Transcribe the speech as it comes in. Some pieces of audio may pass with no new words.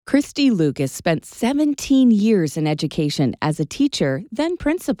Christy Lucas spent 17 years in education as a teacher, then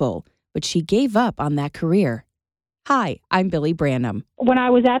principal, but she gave up on that career. Hi, I'm Billy Branham. When I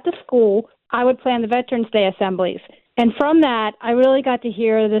was at the school, I would plan the Veterans Day assemblies. And from that, I really got to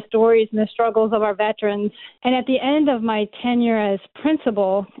hear the stories and the struggles of our veterans. And at the end of my tenure as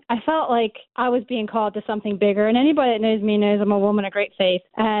principal, I felt like I was being called to something bigger. And anybody that knows me knows I'm a woman of great faith.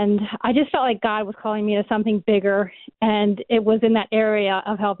 And I just felt like God was calling me to something bigger. And it was in that area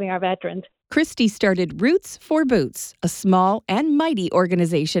of helping our veterans. Christy started Roots for Boots, a small and mighty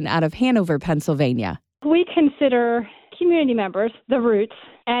organization out of Hanover, Pennsylvania. We consider community members the roots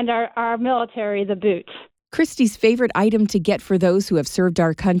and our military the boots. Christy's favorite item to get for those who have served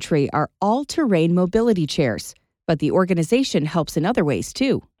our country are all-terrain mobility chairs. But the organization helps in other ways,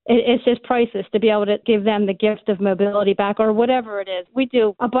 too. It's just priceless to be able to give them the gift of mobility back or whatever it is. We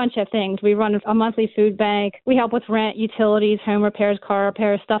do a bunch of things. We run a monthly food bank. We help with rent, utilities, home repairs, car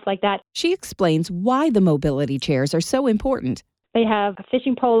repairs, stuff like that. She explains why the mobility chairs are so important. They have a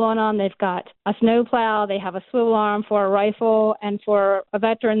fishing pole on them. They've got a snow plow. They have a swivel arm for a rifle. And for a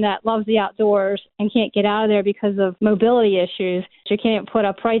veteran that loves the outdoors and can't get out of there because of mobility issues, you can't put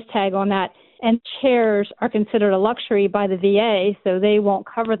a price tag on that. And chairs are considered a luxury by the VA, so they won't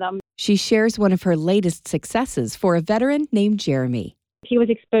cover them. She shares one of her latest successes for a veteran named Jeremy. He was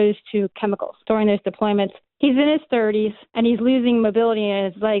exposed to chemicals during those deployments. He's in his 30s, and he's losing mobility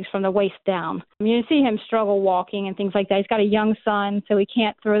in his legs from the waist down. You see him struggle walking and things like that. He's got a young son, so he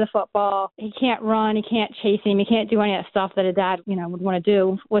can't throw the football. He can't run. He can't chase him. He can't do any of that stuff that a dad, would want to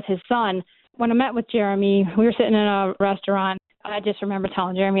do with his son. When I met with Jeremy, we were sitting in a restaurant. I just remember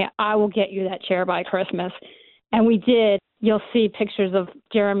telling Jeremy, I will get you that chair by Christmas. And we did. You'll see pictures of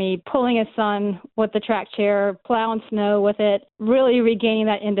Jeremy pulling his son with the track chair, plowing snow with it, really regaining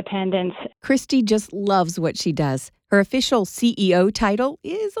that independence. Christy just loves what she does. Her official CEO title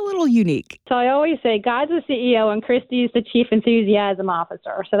is a little unique. So I always say God's the CEO and Christy's the Chief Enthusiasm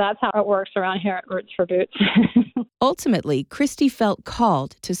Officer. So that's how it works around here at Roots for Boots. Ultimately, Christy felt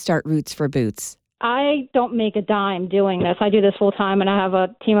called to start Roots for Boots. I don't make a dime doing this. I do this full time, and I have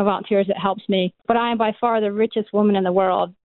a team of volunteers that helps me. But I am by far the richest woman in the world.